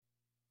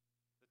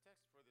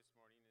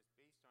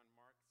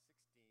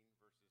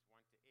verses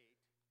 1 to 8,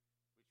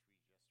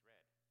 which we just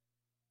read.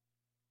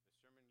 The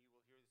sermon you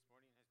will hear this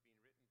morning has been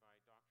written by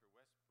Dr.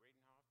 Wes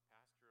Bradenhoff,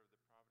 pastor of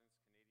the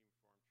Providence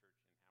Canadian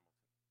Reformed Church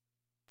in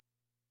Hamilton.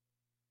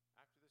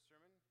 After the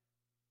sermon,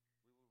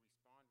 we will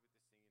respond with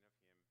the singing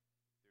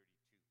of hymn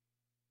 32.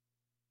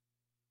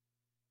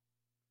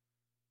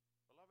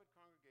 Beloved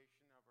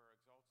congregation of our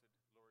exalted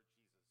Lord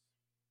Jesus,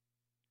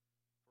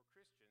 for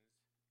Christians,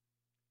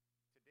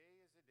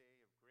 today is a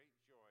day of great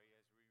joy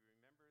as we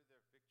remember the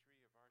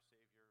victory of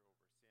our Savior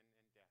over sin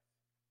and death.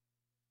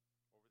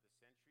 Over the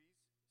centuries,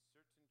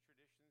 certain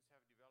traditions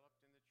have developed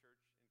in the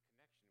church in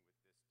connection with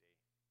this day.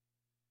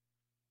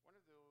 One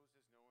of those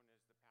is known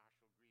as the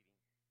Paschal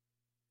Greeting.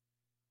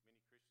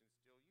 Many Christians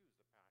still use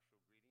the Paschal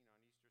Greeting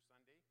on Easter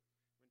Sunday.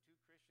 When two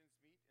Christians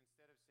meet,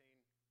 instead of saying,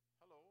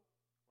 "Hello,"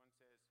 one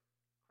says,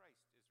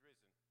 "Christ is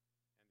risen,"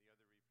 and the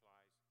other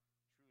replies,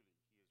 "Truly,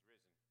 he is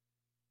risen."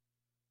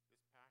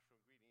 This Paschal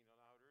Greeting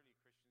allowed early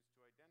Christians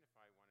to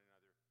identify one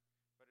another,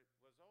 but it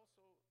was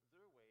also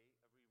their way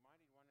of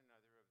reminding one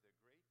another of the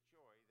great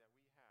joy that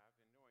we have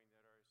in knowing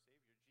that our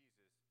Savior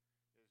Jesus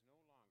is no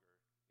longer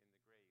in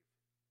the grave.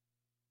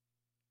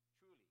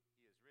 Truly,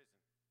 he is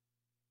risen.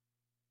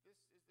 This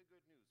is the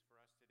good news for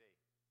us today.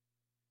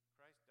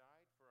 Christ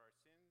died for our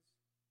sins,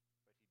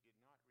 but he did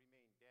not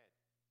remain dead.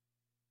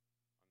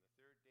 On the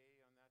third day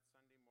on that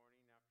Sunday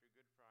morning after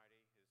Good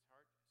Friday, his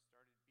heart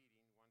started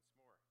beating once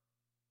more.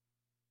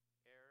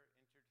 Air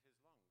entered his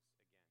lungs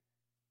again.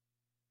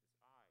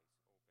 His eyes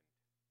opened.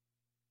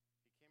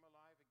 He came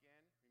alive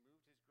again,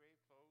 removed his grave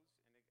clothes,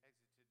 and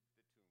exited the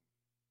tomb.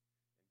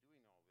 In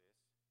doing all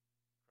this,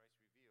 Christ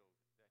revealed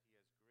that he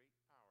has great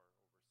power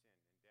over sin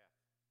and death.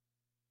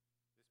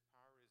 This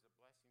power is a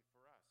blessing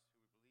for us who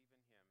believe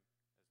in him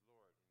as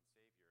Lord and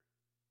Savior.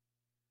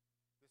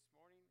 This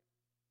morning,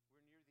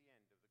 we're near the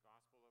end of the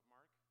Gospel of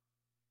Mark,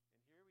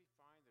 and here we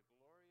find the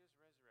glorious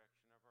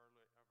resurrection of our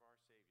Savior.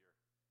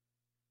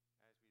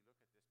 As we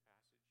look at this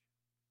passage,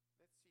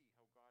 let's see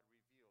how God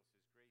reveals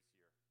his grace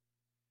here.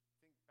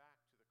 Think back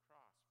to the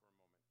cross for a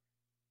moment.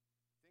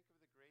 Think of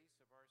the grace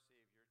of our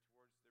Savior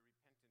towards the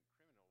repentant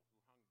criminal who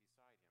hung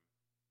beside him.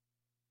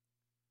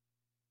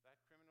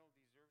 That criminal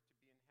deserved to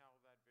be in hell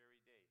that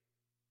very day.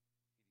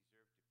 He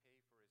deserved to pay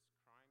for his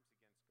crimes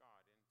against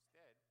God.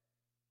 Instead,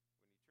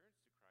 when he turns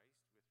to Christ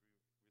with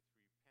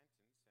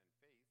repentance and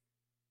faith,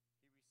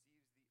 he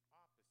receives the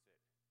opposite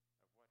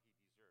of what he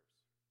deserves.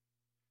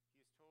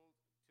 He is told,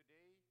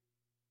 "Today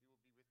you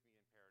will be with me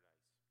in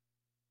paradise."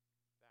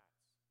 That's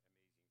amazing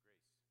grace.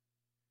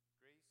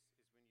 Grace is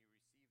when you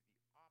receive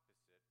the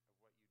opposite of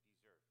what you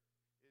deserve.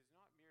 It is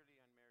not merely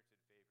unmerited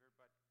favor,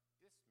 but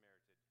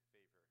dismerited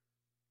favor.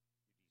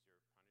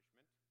 You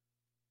deserve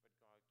punishment, but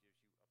God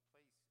gives you a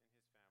place in his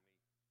family,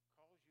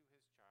 calls you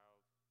his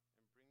child,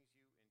 and brings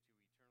you into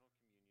eternal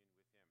communion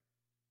with him.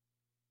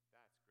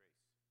 That's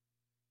grace.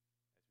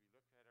 As we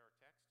look at our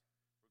text,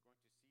 we're going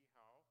to see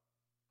how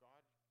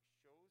God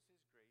shows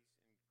his grace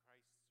in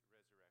Christ's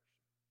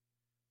resurrection.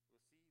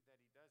 We'll see that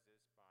he does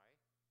this by,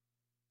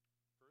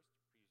 first,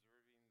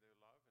 preserving the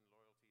love and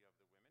loyalty of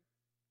the women.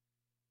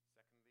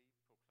 Secondly,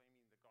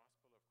 proclaiming the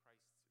gospel of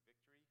Christ's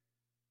victory.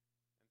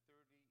 And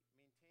thirdly,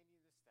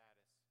 maintaining the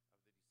status of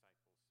the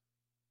disciples.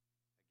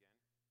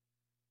 Again,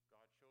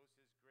 God shows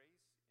his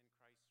grace in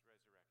Christ's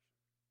resurrection.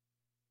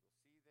 We'll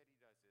see that he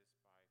does this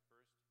by,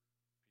 first,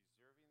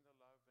 preserving the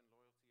love and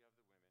loyalty of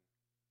the women,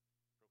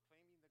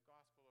 proclaiming the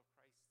gospel of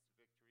Christ's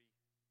victory,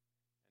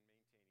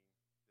 and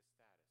maintaining the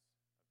status of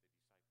the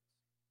disciples.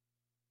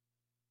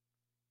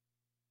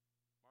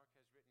 Mark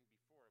has written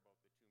before about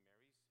the two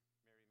Marys,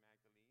 Mary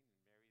Magdalene and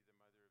Mary, the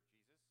mother of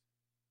Jesus.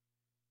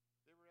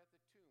 They were at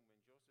the tomb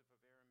when Joseph of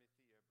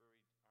Arimathea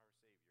buried our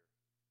Savior.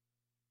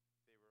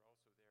 They were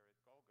also there at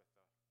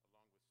Golgotha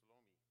along with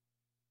Salome.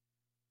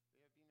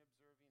 They have been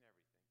observing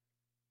everything.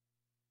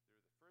 They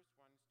were the first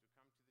ones to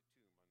come to the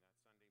tomb on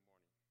that Sunday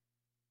morning.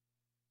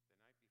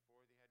 The night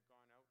before, they had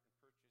gone out and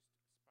purchased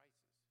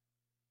spices.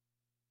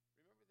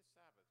 Remember, the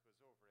Sabbath was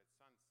over at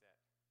sunset,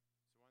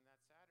 so on that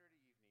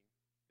Saturday evening,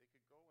 they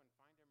could go and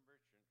find a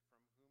merchant from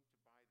whom to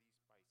buy these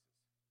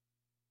spices.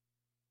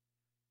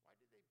 Why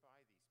did they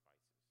buy these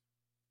spices?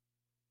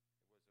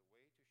 It was a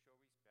way to show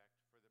respect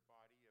for the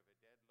body of a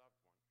dead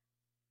loved one.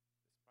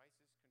 The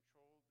spices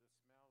controlled the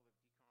smell of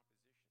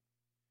decomposition.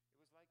 It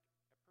was like a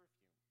perfume.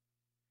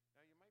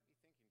 Now, you might be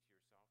thinking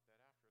to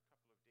yourself that after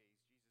a couple of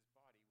days, Jesus'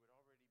 body would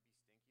already be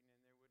stinking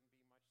and there wouldn't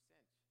be much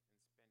sense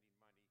in spending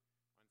money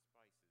on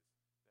spices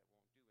that won't do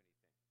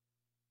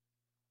anything.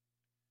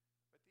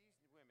 But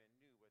these women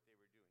knew what they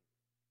were doing.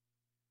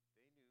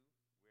 They knew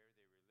where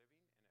they were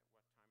living and at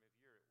what time of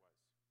year it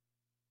was. It was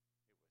spring.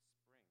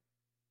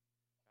 Back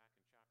in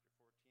chapter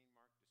 14,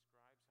 Mark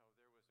describes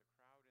how there was a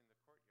crowd in the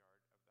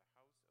courtyard of the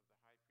house of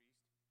the high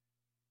priest,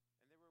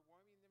 and they were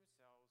warming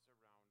themselves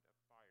around a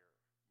fire.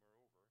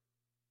 Moreover,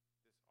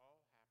 this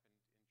all happened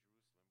in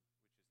Jerusalem,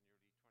 which is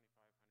nearly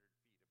 2,500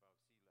 feet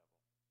above sea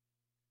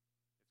level.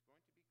 It's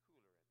going to be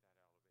cooler at that elevation.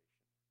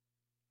 No,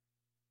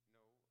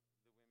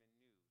 the women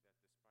knew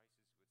that the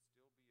spices would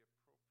still be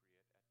appropriate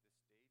at this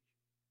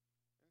stage,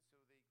 and so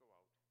they go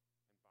out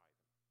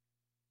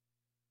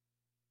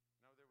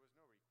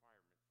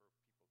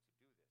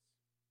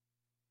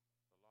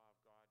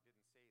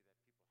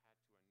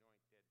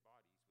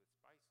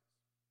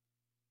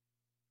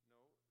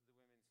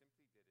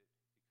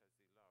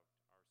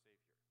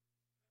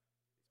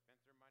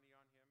their money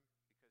on him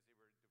because they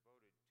were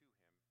devoted to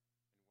him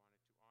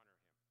and wanted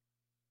to honor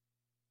him.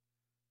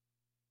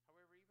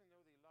 However, even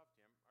though they loved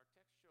him, our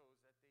text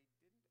shows that they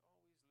didn't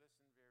always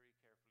listen very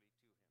carefully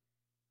to him.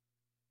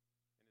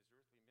 In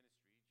his earthly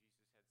ministry,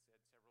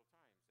 Jesus had said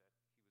several times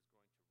that he was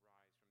going to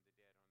rise from the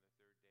dead on the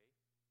third day.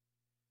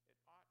 It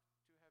ought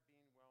to have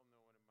been well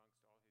known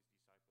amongst all his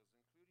disciples,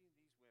 including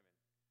these women,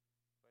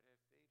 but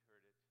if they'd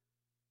heard it, they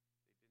didn't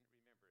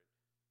remember it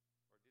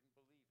or didn't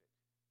believe it,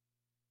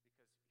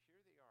 because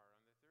here they are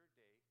on the third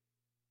day,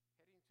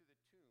 heading to the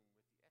tomb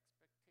with the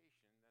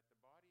expectation that the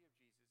body of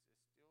Jesus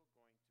is still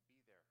going to be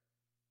there.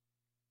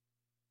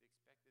 They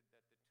expected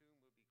that the tomb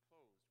would be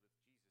closed with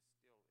Jesus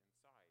still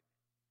inside.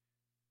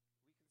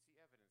 We can see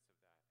evidence of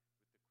that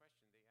with the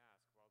question they ask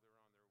while they're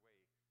on their way.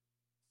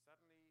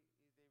 Suddenly,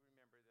 they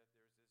remember that there's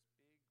this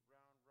big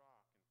round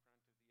rock in front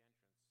of the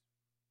entrance.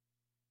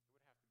 It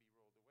would have to be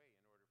rolled away in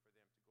order for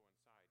them to go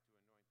inside to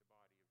anoint the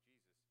body of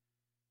Jesus.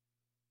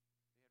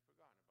 They had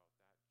forgotten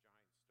about that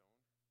giant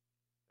stone,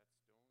 that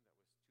stone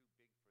that was too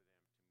big for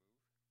them to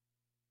move.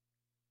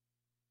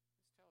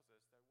 This tells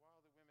us that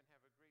while the women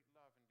have a great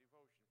love and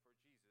devotion for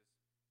Jesus,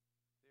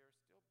 they are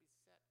still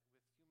beset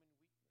with human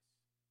weakness.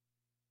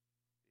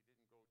 They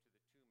didn't go to the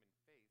tomb in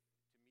faith to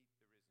meet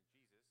the risen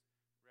Jesus.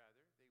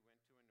 Rather, they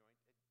went to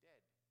anoint a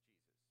dead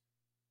Jesus.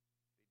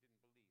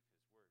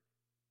 They didn't believe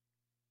his word.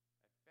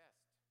 At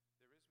best,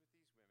 there is with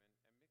these women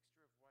a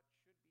mixture of what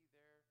should be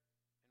there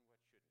and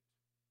what shouldn't.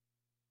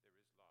 There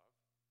is love,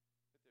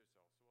 but there's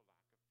also a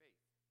lack of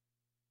faith.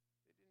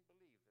 They didn't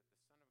believe that the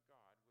Son of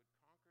God would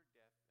conquer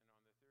death and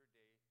on the third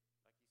day like he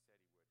said he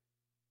would.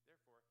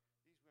 Therefore,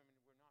 these women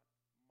were not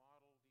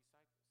model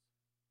disciples.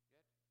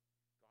 Yet,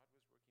 God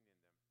was working in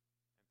them and through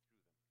them.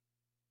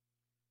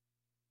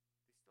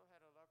 They still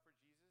had a love for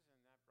Jesus,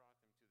 and that brought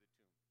them to the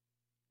tomb.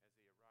 As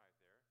they arrive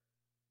there, the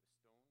stone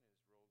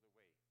is rolled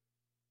away.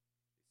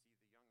 They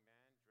see the young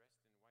man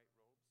dressed in white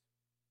robes, an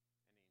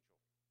angel.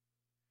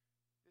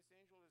 This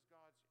angel is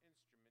God's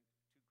instrument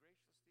to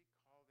graciously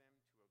call them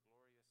to a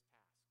glorious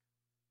task,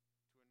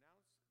 to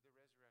announce the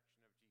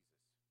resurrection of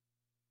Jesus.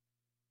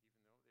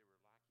 Even though they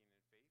were lacking in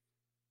faith,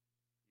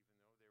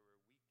 even though they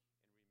were weak in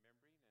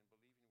remembering and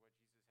believing what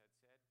Jesus had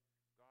said,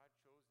 God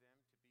chose them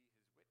to be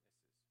his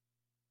witnesses.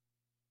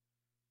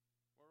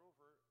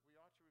 Moreover, we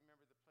ought to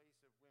remember the place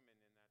of women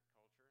in that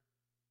culture.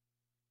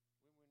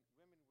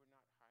 Women were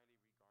not highly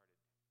regarded.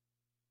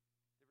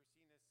 They were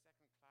seen as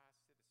second-class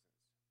citizens.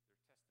 Their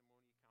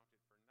testimony counted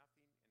for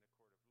nothing in a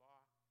court of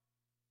law.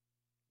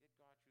 Yet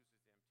God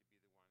chooses them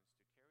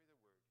to be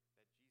the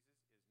ones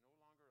to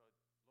carry the word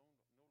that Jesus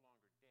is no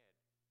longer dead,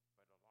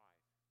 but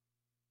alive.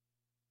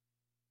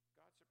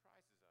 God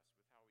surprises us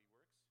with how he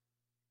works.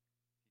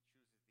 He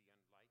chooses the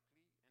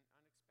unlikely and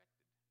unexpected.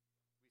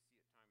 We see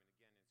it time and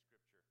again in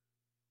Scripture.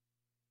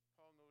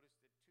 Paul noticed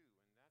it too,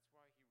 and that's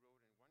why he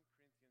wrote in 1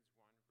 Corinthians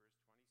 1, verse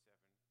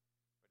 27,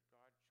 "But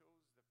God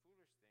chose the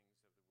foolish things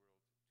of the world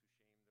to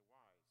shame the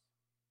wise.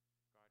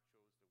 God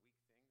chose the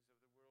weak things of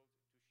the world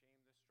to shame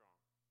the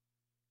strong."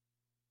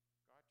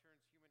 God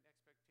turns human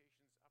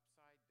expectations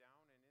upside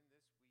down, and in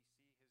this we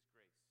see his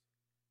grace.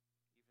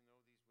 Even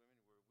though these women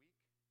were weak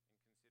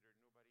and considered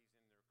nobodies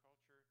in their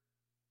culture,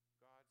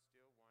 God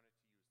still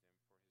wanted to use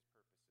them for his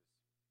purposes.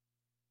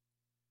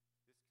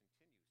 This continues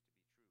to be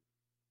true.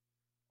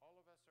 All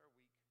of us are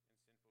weak and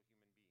sinful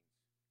human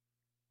beings.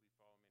 We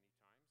fall many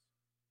times.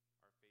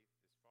 Our faith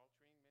is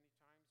faltering many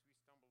times. We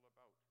stumble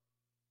about.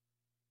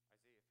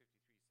 Isaiah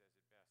 53 says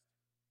it best.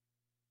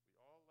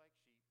 We all, like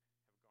sheep,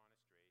 have gone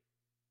astray.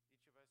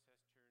 Each of us has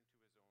turned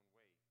to his own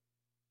way.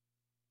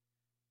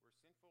 We're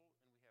sinful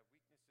and we have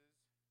weaknesses,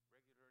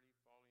 regularly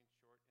falling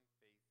short in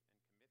faith and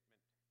commitment.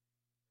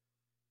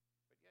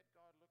 But yet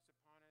God looks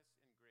upon us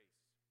in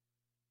grace.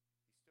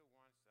 He still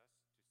wants to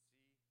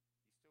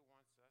use us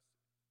as his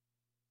witnesses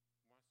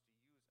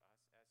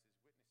for Christ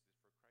Jesus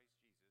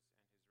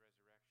and his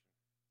resurrection.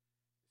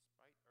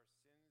 Despite our sins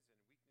and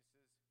weaknesses,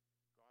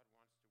 God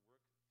wants to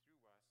work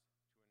through us to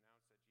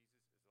announce that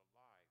Jesus is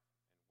alive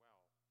and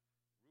well,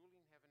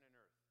 ruling heaven and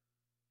earth.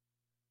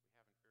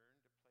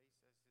 We haven't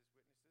earned a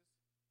place as his witnesses,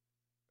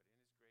 but in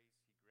his grace,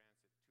 he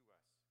grants it to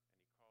us,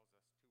 and he calls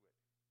us to it.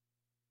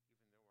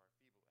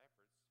 Even through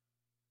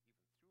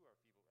our feeble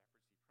efforts,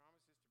 he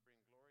promises to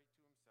bring glory to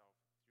himself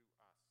through us.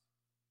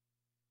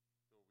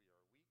 Though we are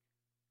weak,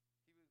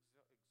 he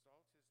will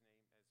exalt his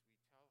name as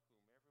we tell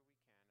whomever we can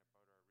about our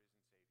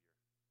risen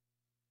Savior.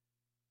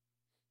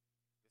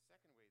 The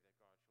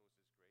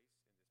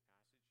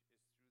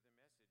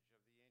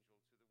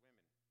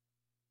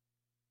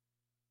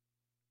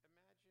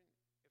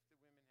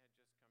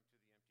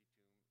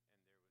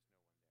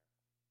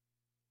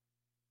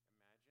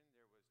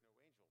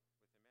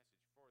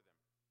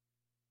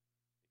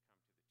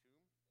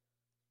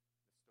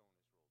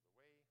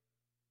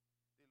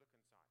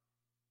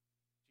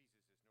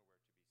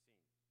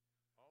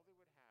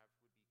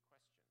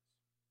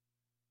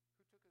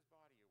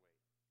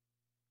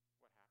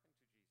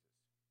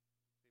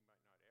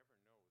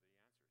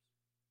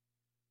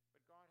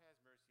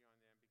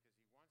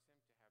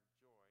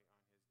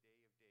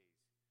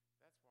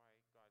That's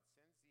why God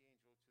sends the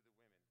angel to the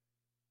women.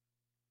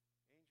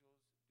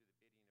 Angels do the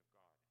bidding of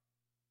God.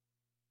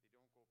 They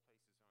don't go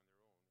places on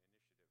their own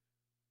initiative.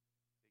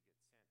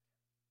 They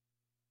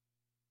get sent.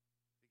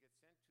 They get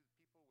sent to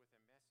the people with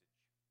a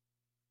message.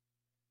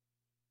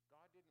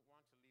 God didn't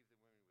want to leave the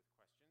women with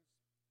questions.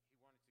 He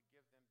wanted to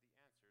give them the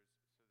answers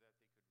so that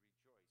they could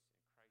rejoice in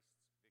Christ's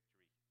victory.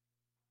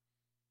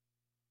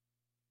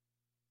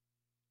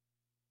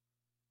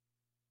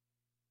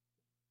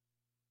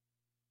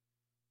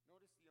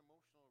 Notice the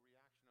emotional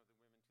reaction of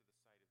the women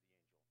to the sight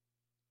of the angel.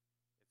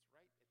 It's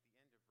right at the end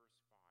of verse 5.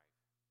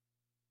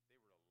 They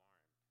were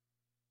alarmed.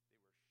 They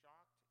were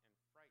shocked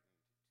and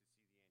frightened to see the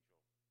angel.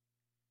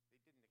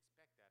 They didn't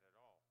expect that at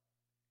all.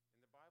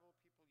 In the Bible,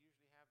 people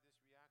usually have this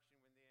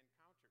reaction when they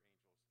encounter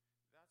angels.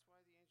 That's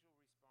why the angel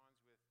responds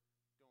with,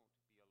 "Don't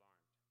be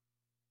alarmed."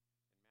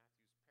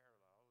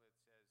 In Matthew's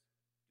parallel,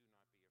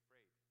 it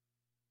says, "Do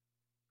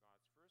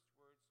not be afraid." God's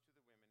first words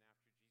to the women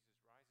after Jesus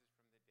rises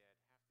from the dead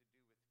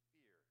have to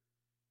do with fear,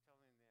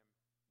 telling them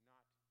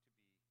not to be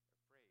afraid.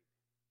 God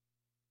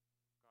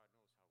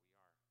knows how we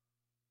are.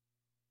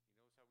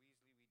 He knows how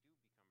easily we do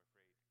become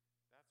afraid.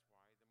 That's why the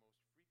most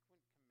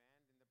frequent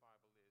command in the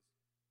Bible is,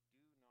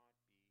 "Do not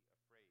be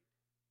afraid."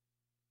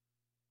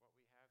 What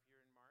we have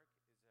here in Mark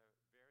is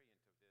a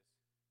variant of this,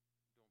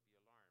 "Don't be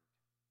alarmed."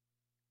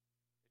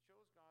 It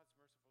shows God's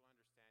merciful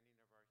understanding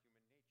of our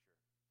human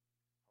nature,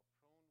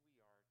 how prone we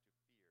are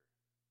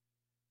to fear.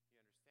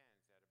 He understands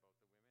that about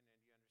the women,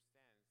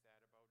 and he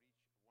understands that about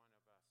each one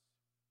of us.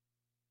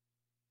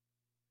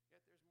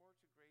 Yet there's more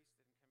to grace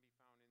than can be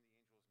found in the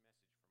angel's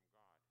message from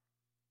God.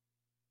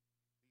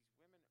 These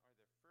women are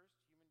the first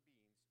human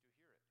beings to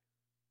hear it.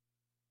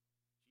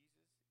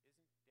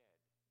 Jesus isn't dead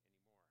anymore.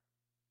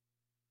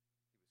 He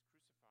was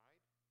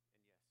crucified,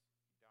 and yes,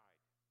 he died.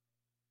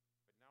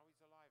 But now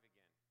he's alive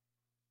again.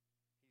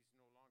 He's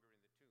no longer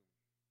in the tomb.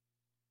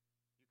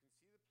 You can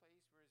see the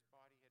place where his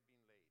body had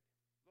been laid.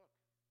 Look,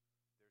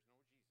 there's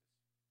no Jesus.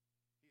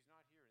 He's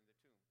not here in the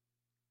tomb.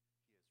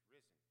 He has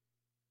risen.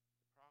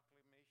 The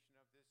proclamation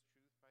of this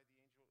truth by the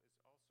angel is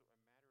also a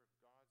matter of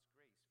God's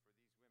grace for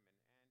these women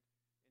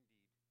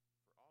and, indeed,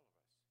 for all of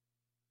us.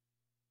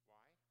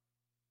 Why?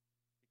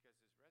 Because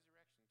his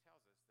resurrection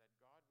tells us that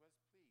God was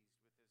pleased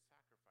with his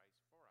sacrifice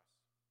for us.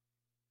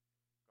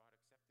 God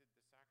accepted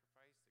the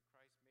sacrifice that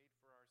Christ made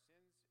for our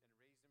sins and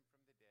raised him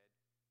from the dead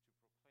to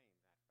proclaim that fact.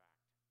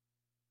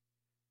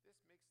 This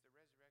makes the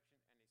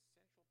resurrection an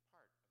essential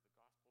part of the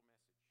gospel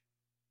message.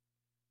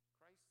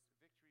 Christ's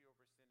victory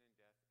over sin and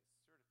death is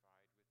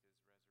certified with his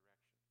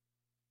resurrection.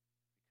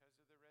 Because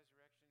of the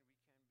resurrection, we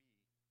can be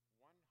 100%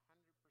 confident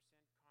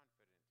that Christ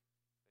has crushed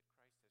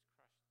the head of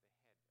the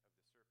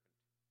serpent,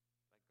 like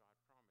God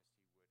promised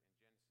he would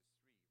in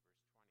Genesis 3, verse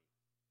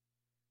 20.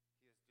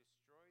 He has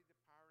destroyed the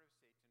power of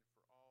Satan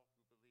for all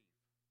who believe.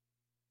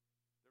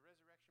 The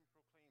resurrection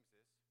proclaims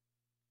this.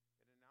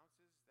 It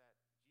announces that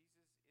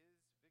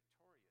Jesus is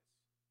victorious.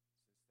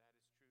 Since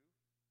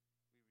that is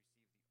true, we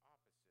receive the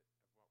opposite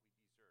of what we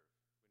deserve when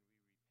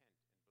we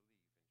repent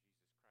and believe in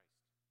Jesus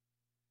Christ.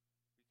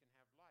 We can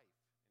have life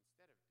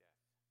instead of death,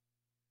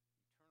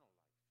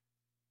 eternal life.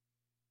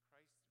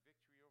 Christ's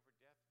victory over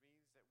death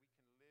means that we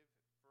can live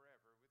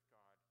forever with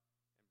God,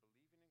 and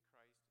believing in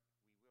Christ,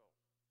 we will.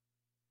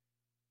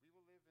 We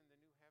will live in the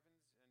new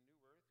heavens and new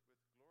earth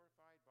with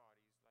glorified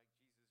bodies like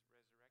Jesus'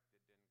 resurrected and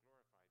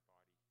glorified body.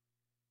 We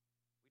deserve none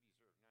of this.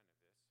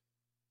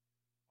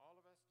 All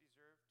of us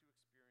deserve to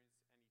experience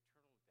an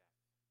eternal death,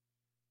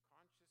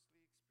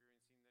 consciously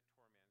experiencing the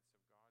torments of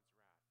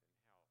God's wrath in hell forever.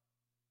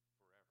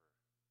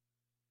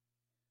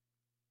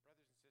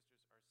 Brothers and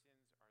sisters, our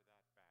sins are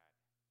that bad.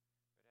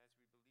 But as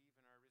we believe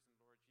in our risen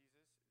Lord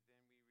Jesus, then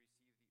we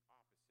receive the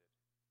opposite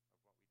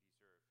of what we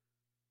deserve.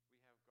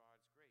 We have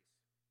God's grace.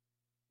 We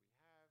have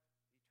eternal life.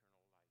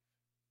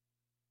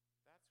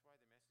 That's why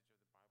the message of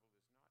the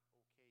Bible is not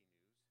okay news.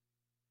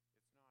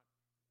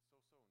 It's not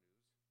so-so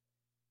news.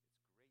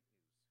 It's great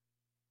news.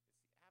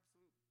 It's the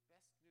absolute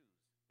best news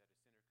that a sinner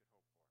could hope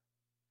for.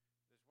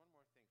 There's one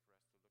more thing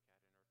for us to look at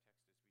in our text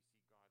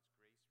as we see God's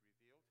grace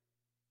revealed.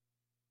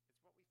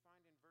 It's what we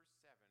find in verse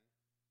 7,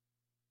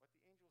 what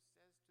the angel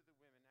says to the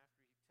women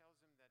after he tells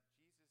them that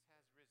Jesus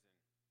has risen.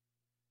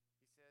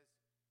 He says,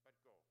 "But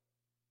go,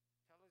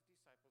 tell his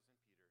disciples and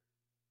Peter,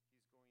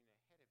 he's going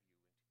ahead of you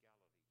into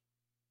Galilee.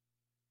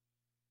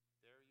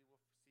 There you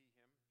will see him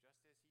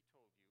just as he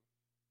told you."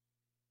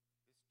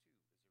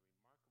 This too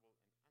is a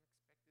remarkable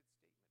and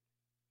unexpected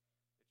statement.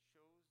 It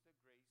shows the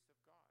grace of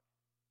God.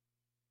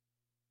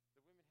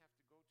 The women have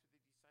to go to the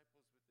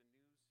disciples with the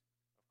news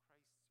of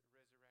Christ's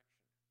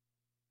resurrection.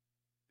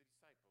 The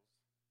disciples,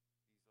 these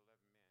 11 men who have been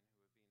out of the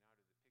picture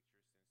since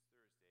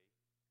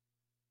Thursday,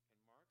 in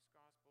Mark's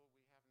gospel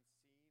we haven't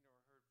seen or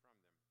heard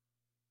from them.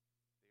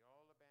 They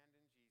all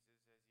abandoned Jesus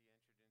as he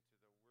entered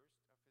into the worst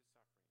of his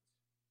sufferings.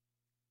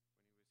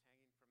 When he was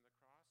hanging from the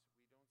cross, we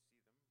don't see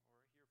them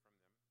or hear from them.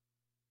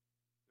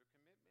 Their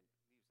commitment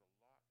leaves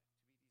a lot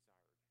to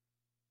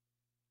be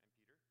desired. And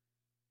Peter?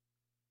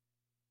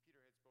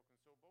 Peter had spoken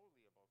so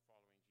boldly about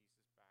following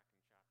Jesus back in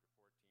chapter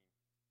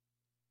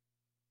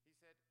 14.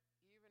 said,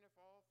 "Even if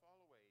all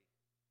fall away,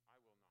 I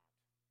will not."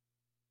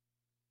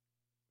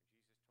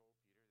 When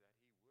Jesus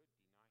told Peter that he would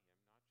deny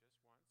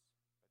him not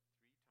just once,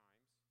 but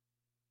 3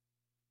 times,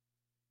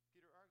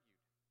 Peter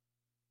argued.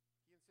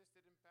 He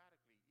insisted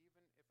emphatically,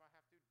 "Even if I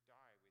have to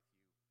die with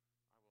you, I will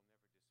never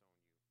disown you."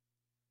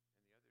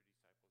 And the other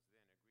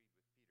disciples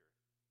then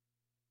agreed with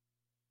Peter.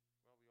 Well,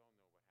 we all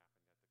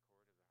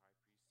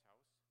know what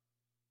happened at the court of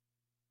the high priest's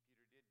house.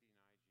 Peter did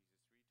deny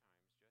Jesus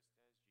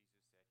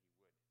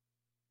 3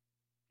 times,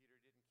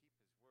 just as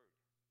Jesus said he would. Peter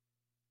didn't keep his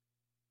word.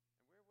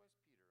 And where was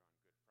Peter on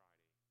Good Friday?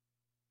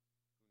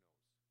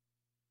 Who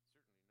knows?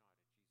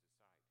 Certainly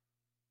not at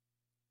Jesus'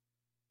 side.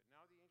 But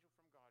now the angel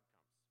from God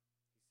comes.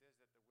 He says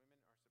that the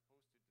women are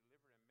supposed to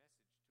deliver a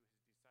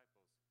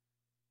message to his disciples,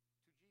 to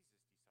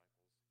Jesus'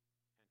 disciples, and to Peter.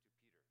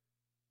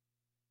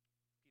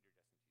 Peter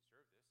doesn't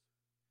deserve this.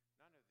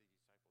 None of the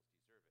disciples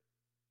deserve it.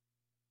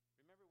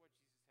 Remember what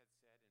Jesus had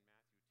said in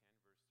Matthew 10,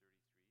 verse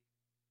 33?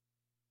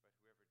 "But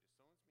whoever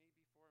disowns me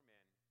before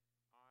men,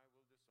 I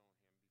will disown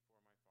him before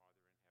my Father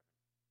in heaven."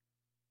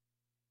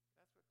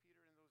 That's what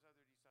Peter and those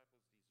other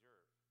disciples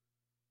deserve.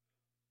 They were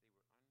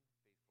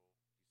unfaithful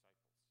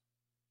disciples.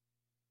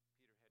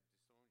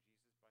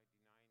 Peter had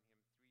disowned Jesus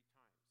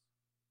by denying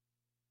him 3 times.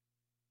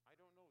 "I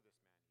don't know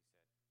this man," he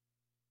said.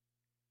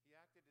 He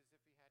acted as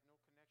if he had no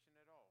connection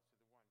at all to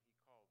the one he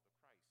called the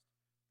Christ,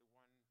 the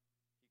one he called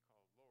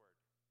Lord,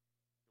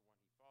 the one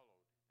he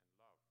followed and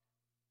loved.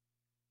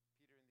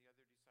 Peter and the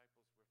other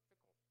disciples were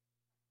fickle,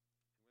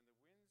 and when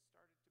the winds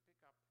started to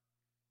pick up,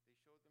 they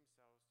showed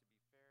themselves to be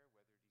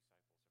fair-weather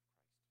disciples of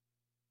Christ.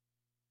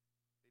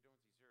 They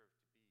don't deserve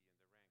to be in the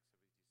ranks of his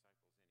disciples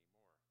anymore.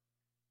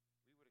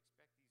 We would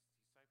expect these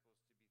disciples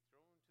to be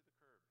thrown to the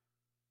curb.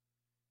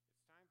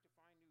 It's time to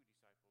find new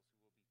disciples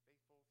who will be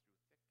faithful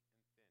through thick and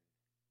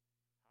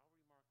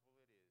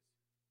thin. How remarkable it is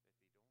that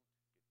they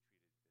don't get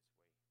treated this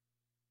way.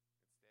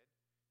 Instead,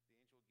 the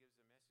angel gives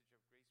a message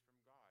of grace from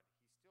God.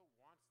 He still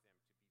wants them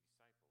to be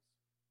disciples.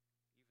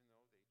 Even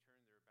though they turn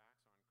their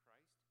backs on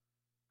Christ,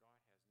 God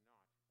has not abandoned them.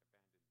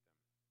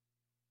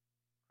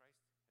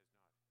 Christ has not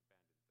abandoned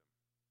them.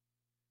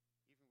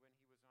 Even when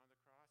he was on the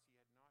cross, he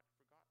had not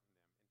forgotten them.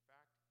 In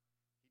fact,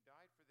 he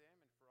died for them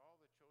and for all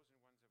the chosen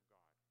ones of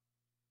God. He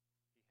had their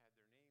names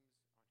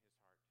on his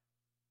heart.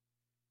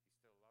 He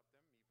still loved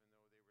them,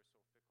 even though they were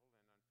so fickle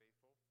and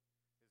unfaithful.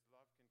 His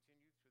love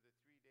continued through the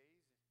 3 days,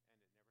 and it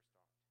never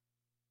stopped.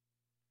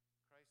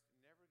 Christ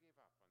never gave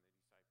up on the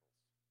disciples.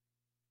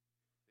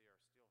 They are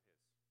still his.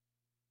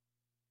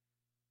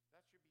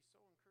 That should be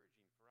so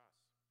encouraging for us.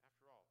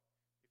 After all,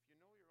 if you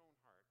know your own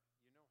heart,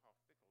 you know how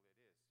fickle it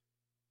is.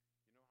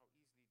 You know how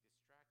easily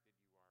distracted you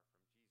are from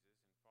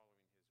Jesus and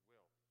following his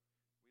will.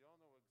 We all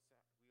know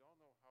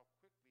how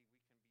quickly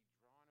we can be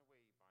drawn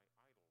away by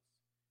idols,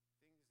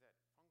 things that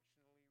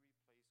functionally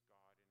replace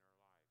God in our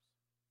lives.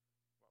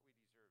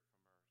 What do we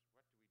deserve from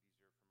our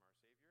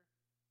Savior?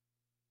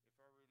 If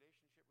our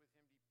relationship with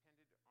him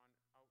depended on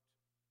our thorough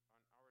faithfulness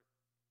to him,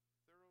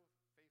 we would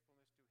be in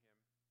serious trouble.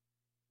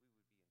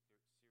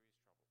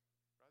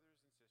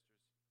 Brothers and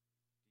sisters, do you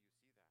see that?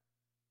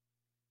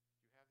 Do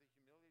you have the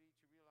humility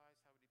to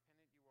realize how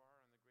dependent you are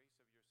on the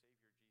grace of your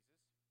Savior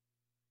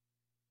Jesus?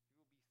 He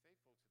will be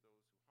faithful to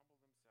those who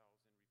humble themselves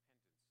in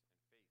repentance and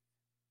faith.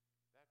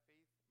 That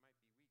faith might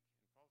be weak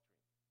and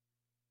faltering.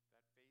 That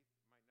faith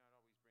might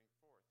not always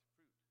bring forth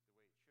fruit the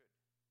way it should.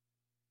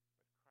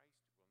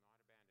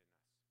 But Christ will not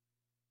abandon us.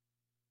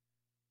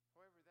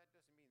 However, that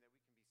doesn't mean that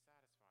we can be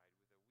satisfied with a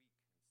weak and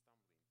stumbling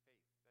faith.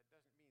 That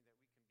doesn't mean that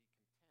we can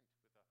be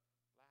content with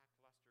a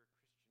lackluster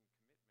Christian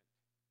commitment.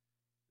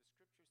 The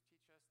scriptures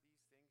teach us these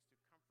things to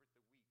comfort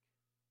the weak,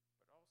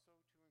 but also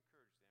to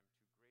encourage them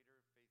to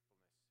greater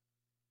faithfulness.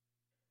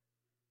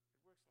 It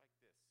works like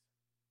this.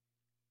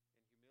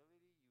 In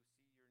humility, you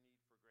see your need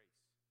for grace.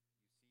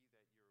 You see that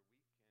you're weak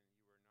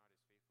and you are not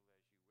as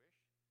faithful as you wish,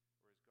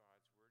 or as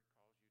God's word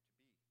calls you to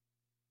be.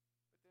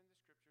 But then the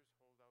scriptures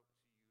hold out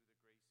to you the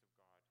grace of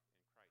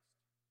God in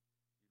Christ.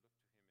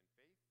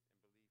 You look to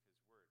him in faith and believe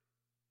his word.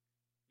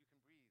 You can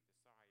breathe a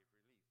sigh of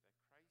relief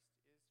that Christ is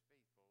faithful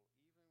even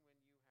when you have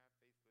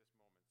faithless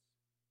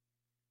moments.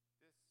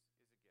 This is a gift,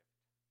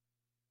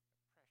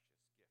 a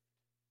precious gift.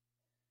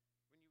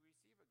 When you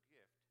receive a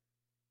gift,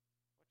 what's your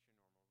normal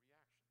reaction?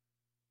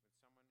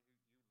 When someone who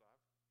you love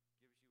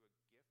gives you a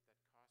gift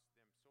that costs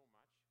them so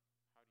much,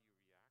 how do you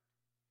react?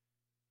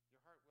 Your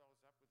heart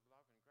wells up with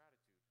love and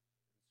gratitude, and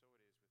so it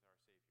is with our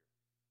Savior.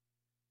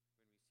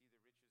 When we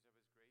see the riches of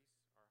his grace,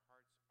 our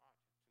hearts ought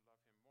to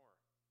love him more,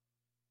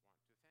 want to thank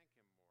him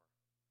more,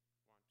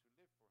 want to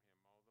live for him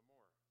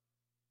all the more.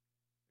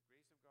 The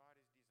grace of God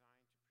is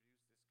designed to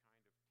produce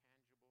this kind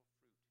of tangible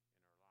fruit in our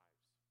lives.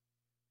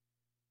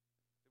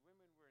 The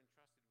women were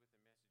entrusted with a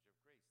message of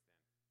grace then.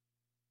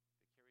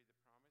 They carried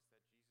the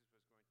promise that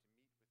Jesus was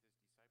going to meet with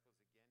his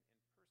disciples again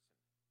in person.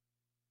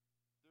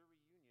 Their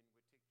reunion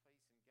would take place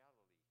in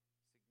Galilee,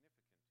 significant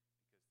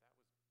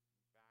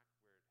because that was back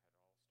where it had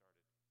all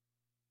started.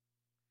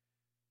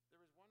 There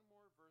is one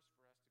more verse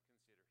for us to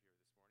consider here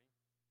this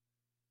morning.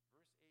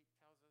 Verse 8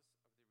 tells us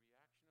of the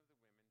reaction of the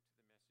women to the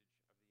message of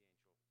the angel.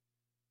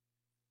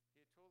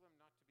 told them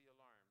not to be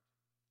alarmed,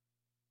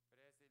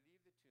 but as they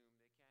leave the tomb,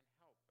 they can't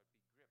help but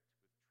be gripped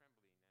with trembling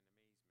and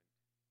amazement.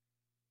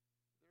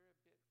 They're a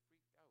bit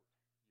freaked out, you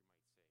might say.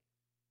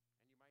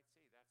 And you might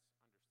say that's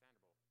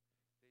understandable.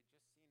 They'd just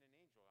seen an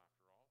angel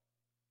after all.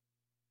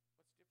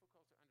 What's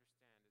difficult to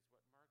understand is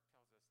what Mark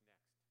tells us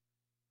next.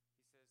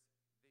 He says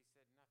they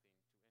said nothing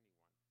to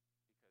anyone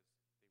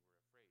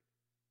because they were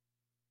afraid.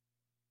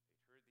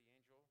 They'd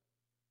heard the angel.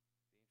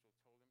 The angel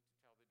told him to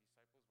tell the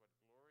disciples what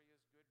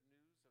glorious good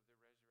news of the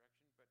resurrection,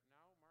 but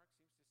now Mark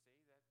seems to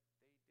say that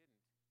they didn't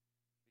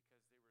because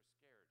they were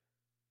scared.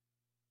 What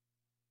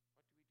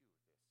do we do with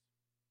this?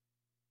 Is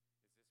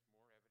this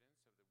more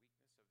evidence of the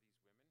weakness of these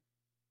women?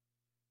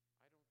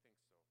 I don't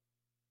think so.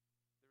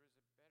 There is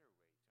a better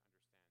way to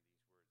understand these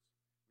words.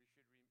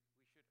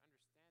 We should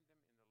understand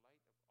them in the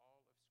light of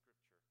all of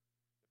Scripture.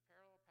 The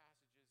parallel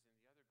passages in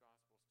the other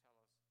Gospels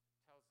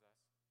tells us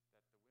that the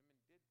women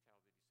did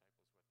tell the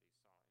disciples what they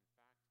saw.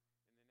 In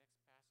fact, in the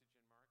next passage in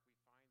Mark, we find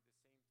the same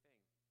thing.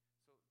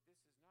 So this is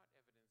not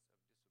evidence of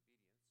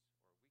disobedience or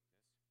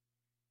weakness. So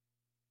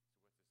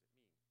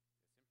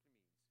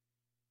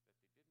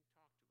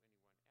what does it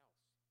mean?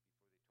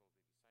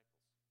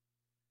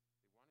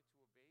 It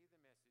simply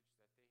means that they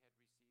didn't talk to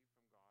anyone else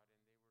before they told the disciples. They wanted to obey the message that they had received from God, and they were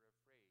afraid to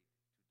disobey.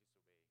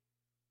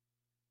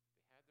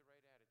 They had the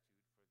right attitude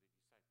for the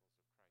disciples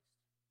of Christ.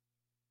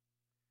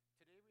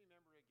 Today,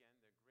 remember again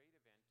the great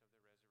event of the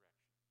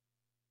resurrection.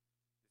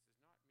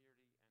 This is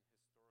not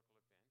merely an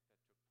historical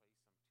event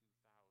that took place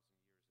some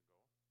 2,000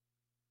 years ago.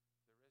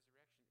 The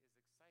resurrection is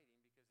exciting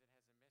because it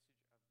has a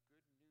message of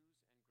good news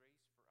and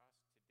grace for us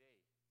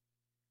today.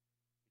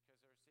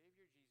 Because our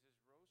Savior Jesus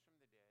rose from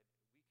the dead,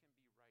 we can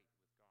be right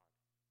with God.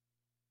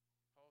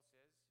 Paul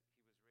says he was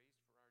raised for our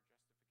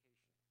justification,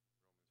 Romans 4,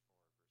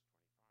 verse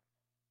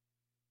 25.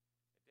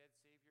 A dead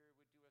Savior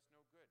would do us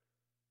no good,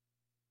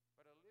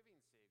 but a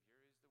living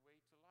Savior is the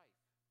way to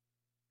life.